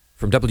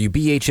From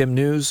WBHM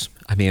News,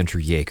 I'm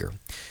Andrew Yeager.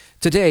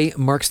 Today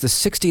marks the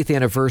 60th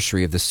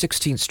anniversary of the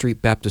 16th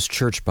Street Baptist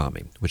Church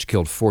bombing, which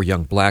killed 4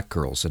 young black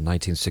girls in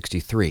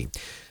 1963.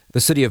 The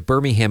city of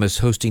Birmingham is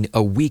hosting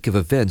a week of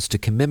events to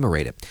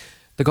commemorate it.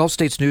 The Gulf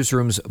States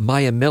Newsroom's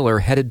Maya Miller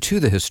headed to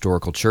the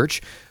historical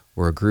church,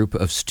 where a group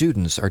of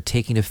students are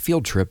taking a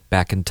field trip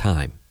back in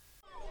time.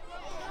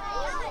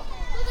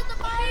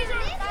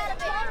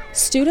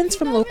 Students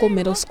from local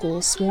middle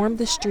schools swarmed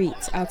the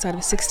streets outside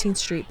of 16th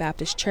Street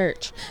Baptist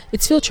Church.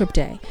 It's field trip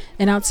day,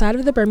 and outside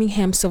of the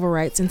Birmingham Civil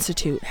Rights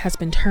Institute has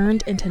been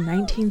turned into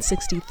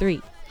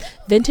 1963.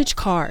 Vintage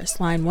cars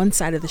line one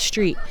side of the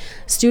street.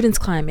 Students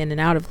climb in and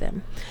out of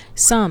them.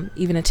 Some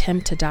even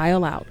attempt to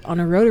dial out on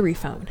a rotary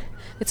phone.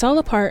 It's all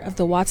a part of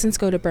the Watsons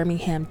Go to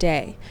Birmingham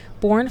Day,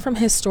 born from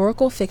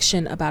historical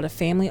fiction about a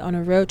family on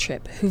a road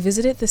trip who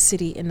visited the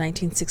city in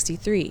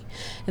 1963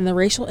 and the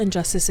racial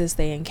injustices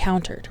they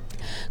encountered.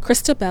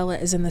 Christabella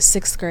is in the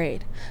 6th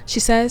grade. She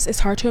says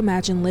it's hard to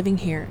imagine living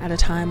here at a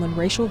time when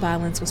racial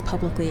violence was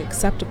publicly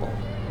acceptable.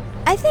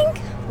 I think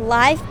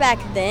life back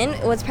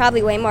then was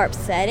probably way more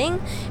upsetting,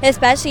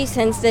 especially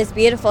since this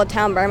beautiful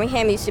town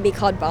Birmingham used to be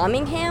called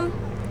Birmingham.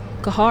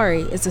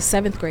 Kahari is a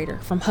 7th grader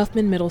from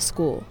Huffman Middle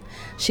School.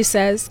 She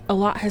says a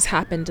lot has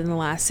happened in the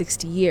last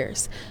 60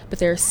 years, but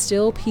there are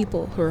still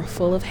people who are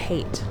full of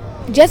hate.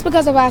 Just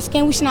because of our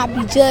skin, we should not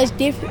be judged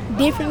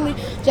differently,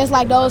 just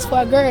like those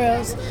 4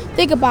 girls.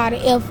 Think about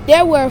it. If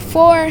there were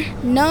 4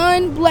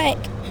 non-black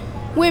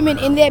women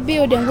in that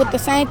building, would the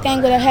same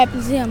thing would have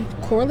happened to them?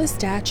 Corliss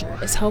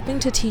Datcher is helping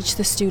to teach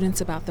the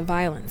students about the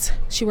violence.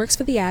 She works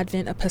for the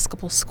Advent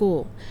Episcopal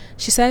School.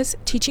 She says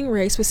teaching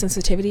race with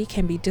sensitivity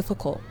can be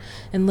difficult,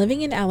 and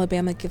living in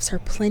Alabama gives her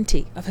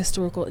plenty of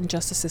historical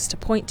injustices to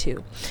point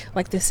to,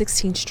 like the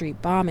 16th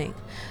Street bombing.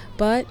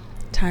 But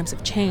times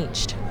have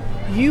changed.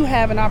 You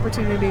have an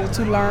opportunity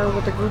to learn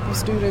with a group of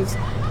students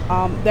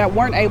that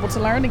weren't able to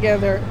learn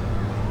together,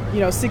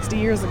 60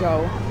 years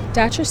ago.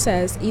 Datcher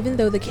says even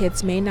though the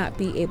kids may not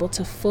be able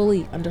to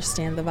fully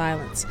understand the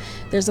violence,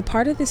 there's a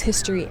part of this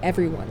history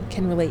everyone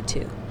can relate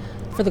to.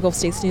 For the Gulf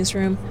States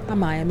Newsroom, I'm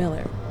Maya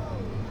Miller.